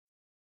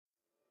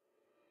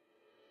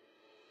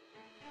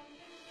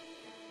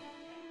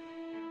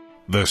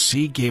The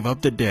sea gave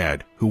up the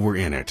dead who were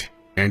in it,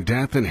 and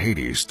death and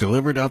Hades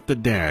delivered up the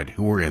dead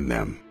who were in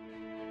them.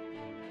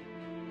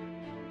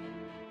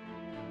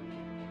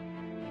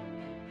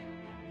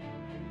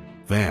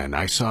 Then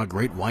I saw a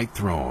great white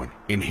throne,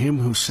 and him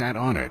who sat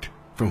on it,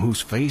 from whose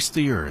face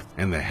the earth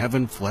and the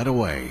heaven fled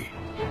away.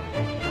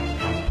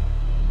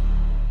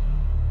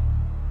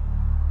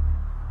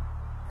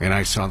 And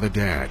I saw the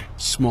dead,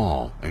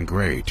 small and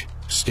great,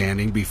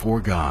 standing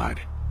before God.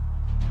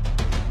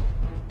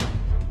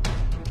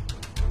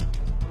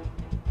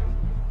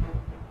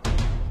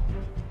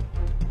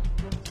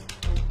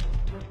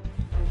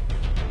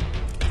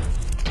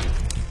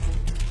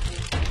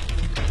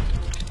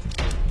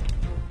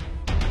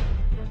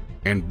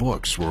 And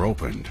books were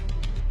opened.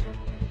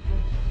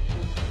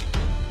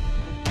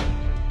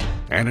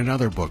 And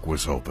another book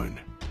was opened,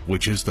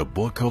 which is the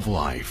Book of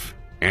Life,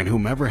 and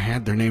whomever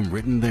had their name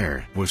written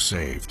there was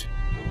saved.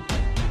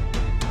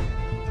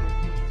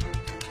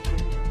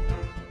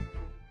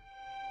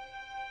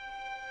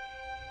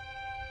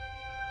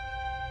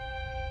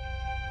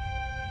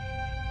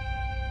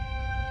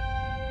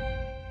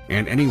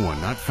 And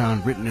anyone not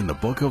found written in the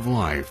Book of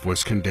Life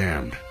was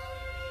condemned.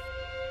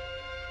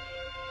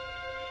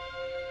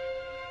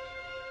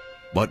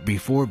 But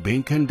before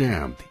being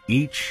condemned,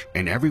 each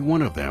and every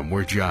one of them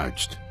were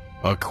judged,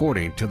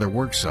 according to their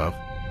works of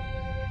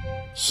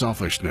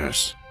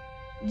selfishness.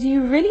 Do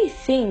you really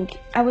think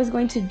I was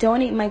going to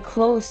donate my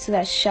clothes to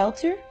that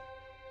shelter?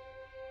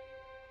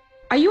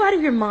 Are you out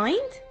of your mind?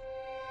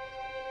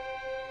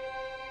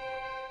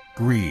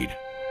 Greed.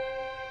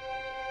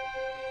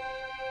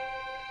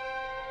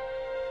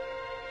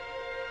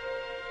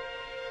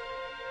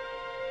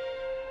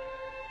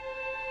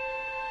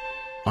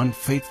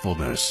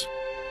 Unfaithfulness.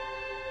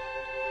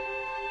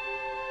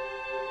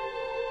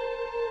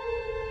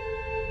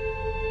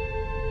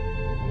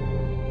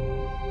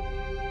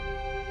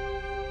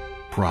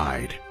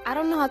 Pride. I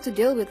don't know how to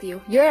deal with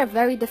you. You're a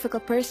very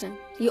difficult person.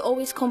 You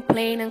always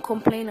complain and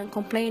complain and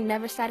complain,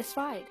 never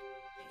satisfied.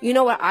 You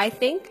know what I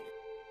think?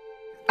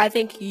 I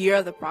think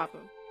you're the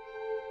problem.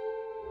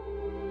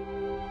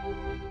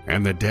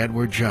 And the dead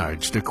were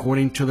judged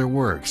according to their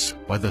works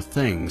by the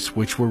things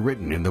which were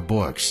written in the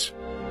books.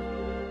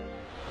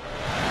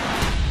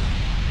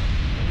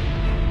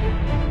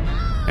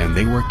 And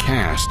they were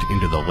cast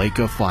into the lake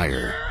of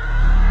fire.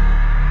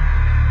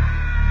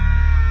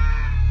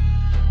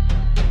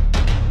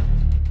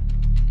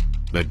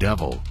 The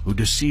devil who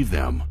deceived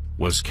them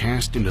was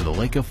cast into the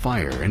lake of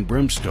fire and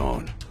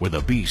brimstone, where the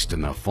beast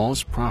and the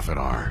false prophet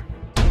are.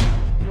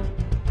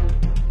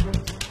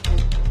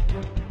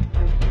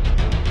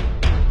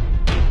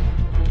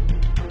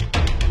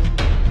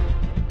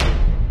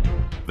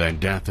 Then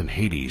death and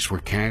Hades were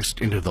cast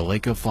into the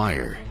lake of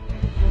fire.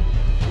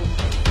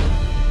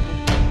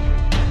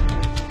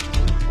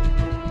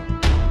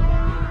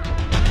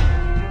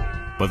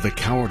 But the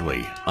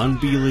cowardly,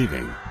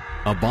 unbelieving,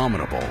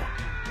 abominable,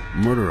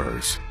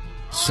 murderers,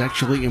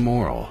 sexually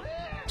immoral,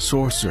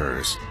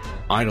 sorcerers,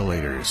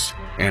 idolaters,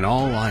 and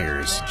all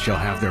liars shall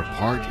have their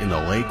part in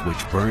the lake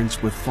which burns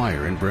with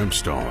fire and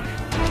brimstone.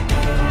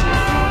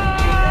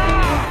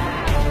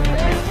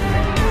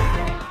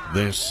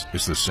 This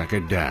is the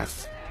second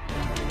death.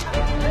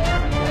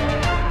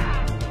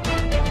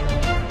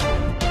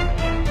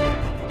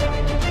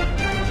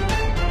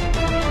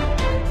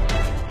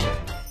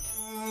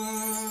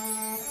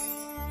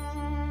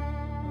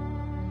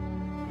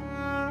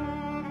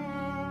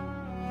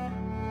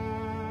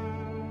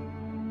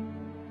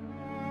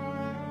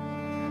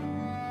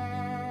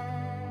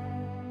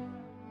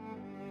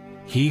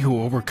 He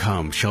who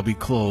overcomes shall be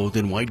clothed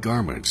in white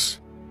garments,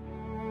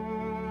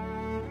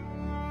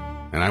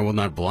 and I will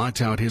not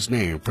blot out his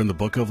name from the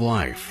book of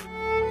life,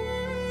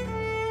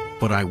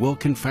 but I will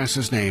confess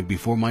his name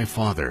before my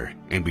Father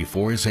and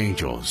before his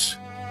angels.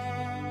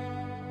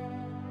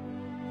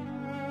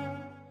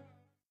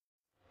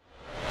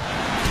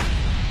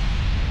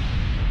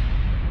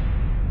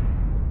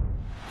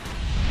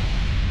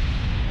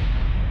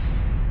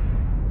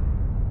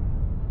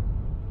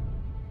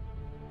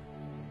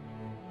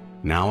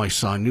 Now I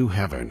saw a new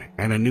heaven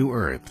and a new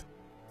earth,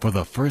 for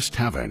the first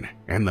heaven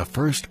and the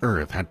first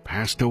earth had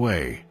passed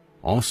away.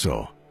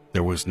 Also,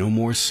 there was no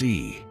more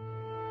sea.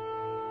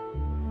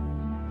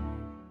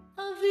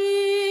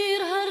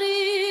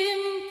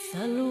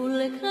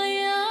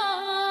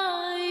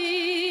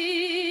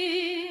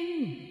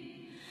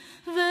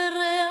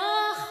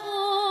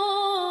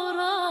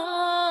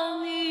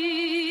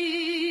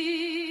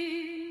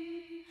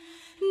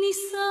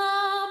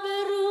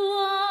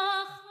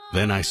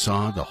 Then I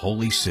saw the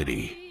holy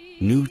city,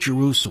 New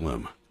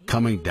Jerusalem,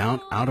 coming down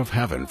out of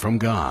heaven from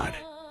God,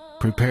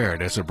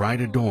 prepared as a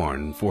bride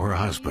adorned for her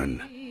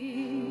husband.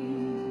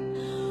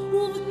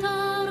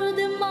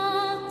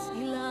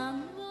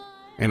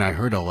 And I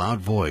heard a loud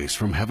voice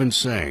from heaven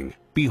saying,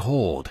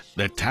 Behold,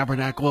 the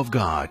tabernacle of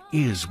God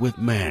is with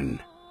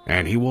men,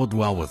 and he will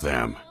dwell with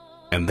them,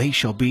 and they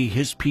shall be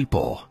his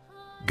people.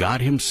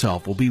 God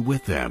himself will be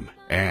with them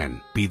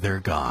and be their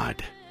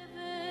God.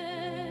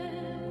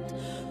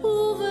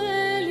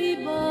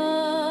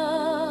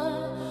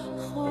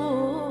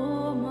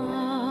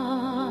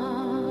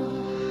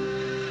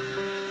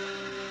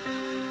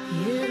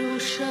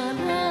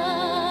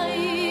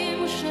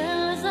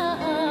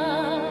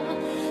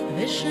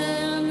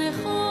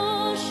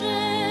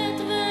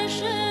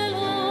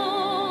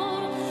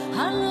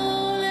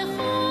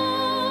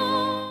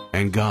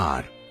 and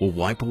God will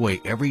wipe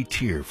away every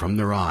tear from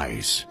their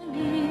eyes.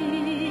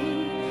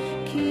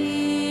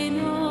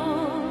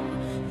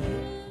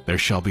 There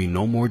shall be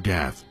no more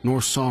death,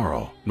 nor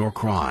sorrow, nor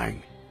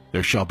crying.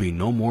 There shall be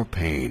no more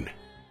pain.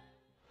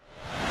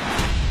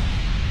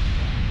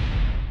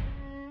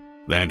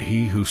 Then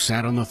he who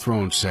sat on the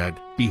throne said,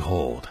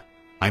 Behold,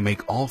 I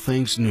make all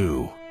things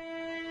new.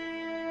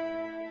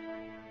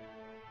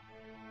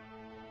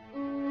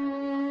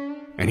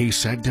 And he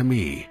said to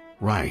me,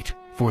 Write,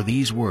 for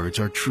these words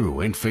are true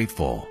and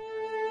faithful.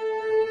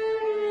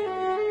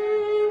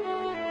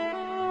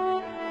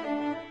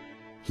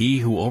 He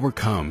who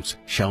overcomes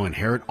shall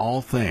inherit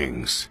all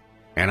things,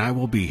 and I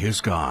will be his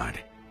God,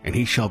 and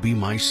he shall be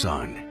my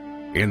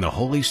son. In the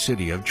holy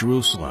city of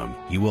Jerusalem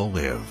he will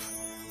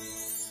live.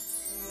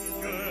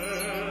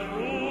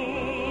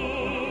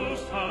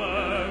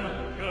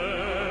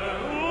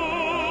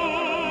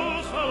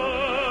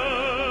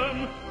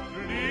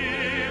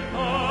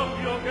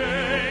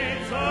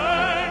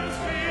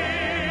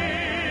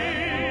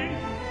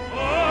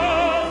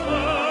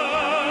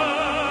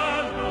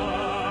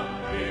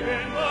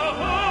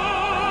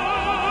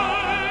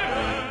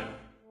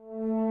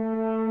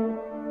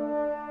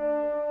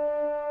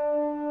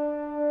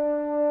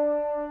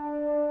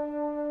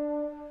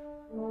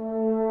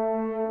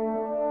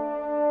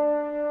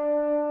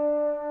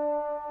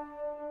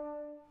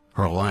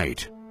 Her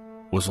light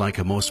was like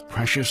a most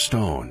precious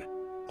stone,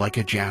 like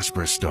a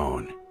jasper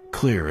stone,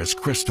 clear as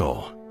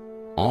crystal.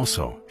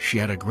 Also, she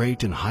had a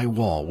great and high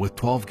wall with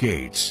 12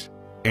 gates,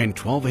 and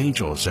 12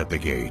 angels at the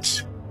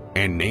gates,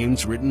 and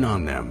names written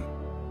on them,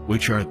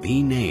 which are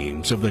the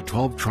names of the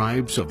 12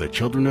 tribes of the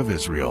children of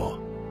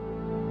Israel.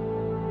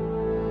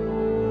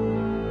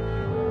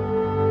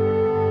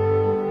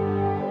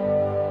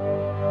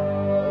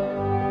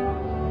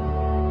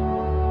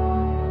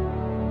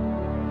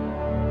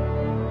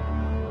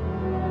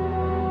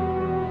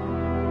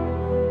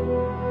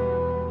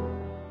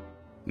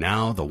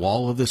 Now the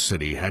wall of the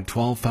city had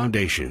 12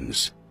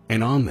 foundations,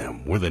 and on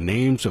them were the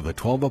names of the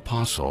 12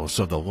 apostles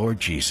of the Lord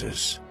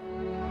Jesus.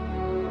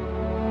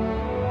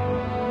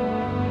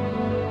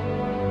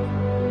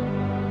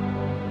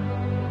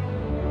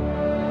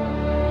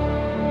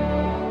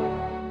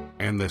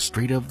 And the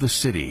street of the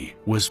city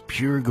was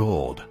pure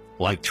gold,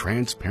 like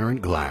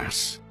transparent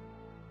glass.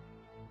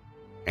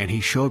 And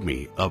he showed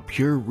me a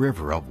pure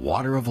river of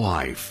water of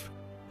life,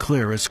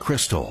 clear as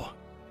crystal,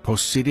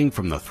 proceeding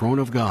from the throne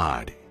of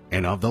God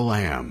and of the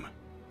Lamb.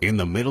 In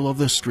the middle of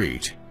the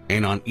street,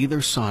 and on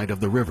either side of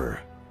the river,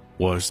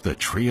 was the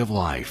tree of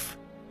life,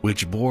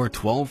 which bore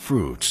 12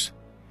 fruits,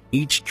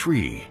 each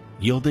tree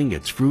yielding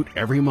its fruit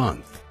every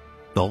month.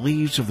 The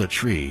leaves of the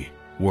tree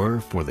were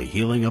for the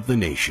healing of the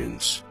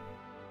nations.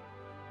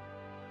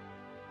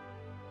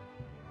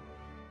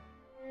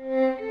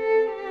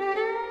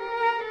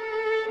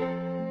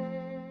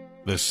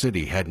 The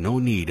city had no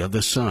need of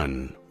the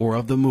sun or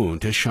of the moon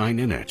to shine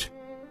in it,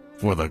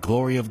 for the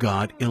glory of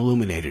God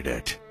illuminated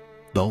it.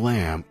 The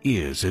Lamb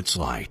is its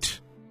light.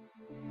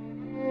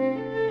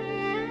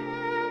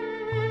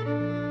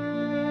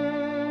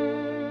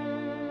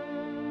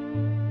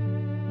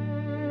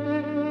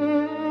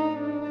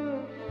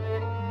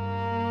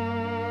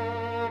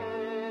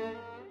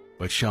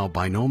 But shall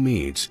by no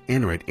means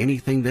enter it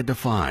anything that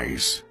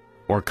defies,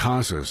 or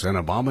causes an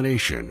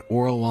abomination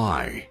or a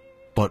lie,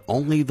 but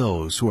only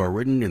those who are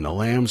written in the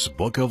Lamb's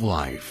book of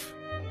life.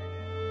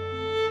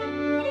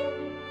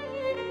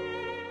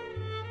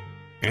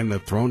 And the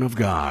throne of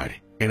God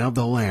and of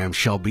the Lamb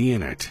shall be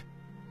in it,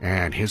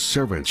 and his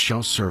servants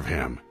shall serve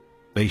him.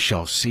 They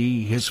shall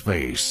see his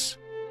face.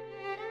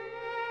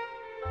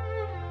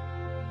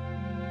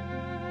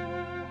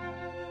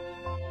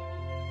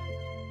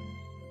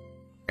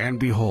 And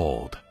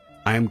behold,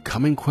 I am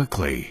coming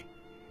quickly,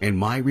 and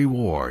my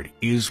reward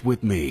is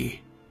with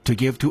me, to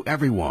give to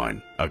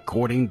everyone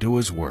according to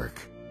his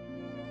work.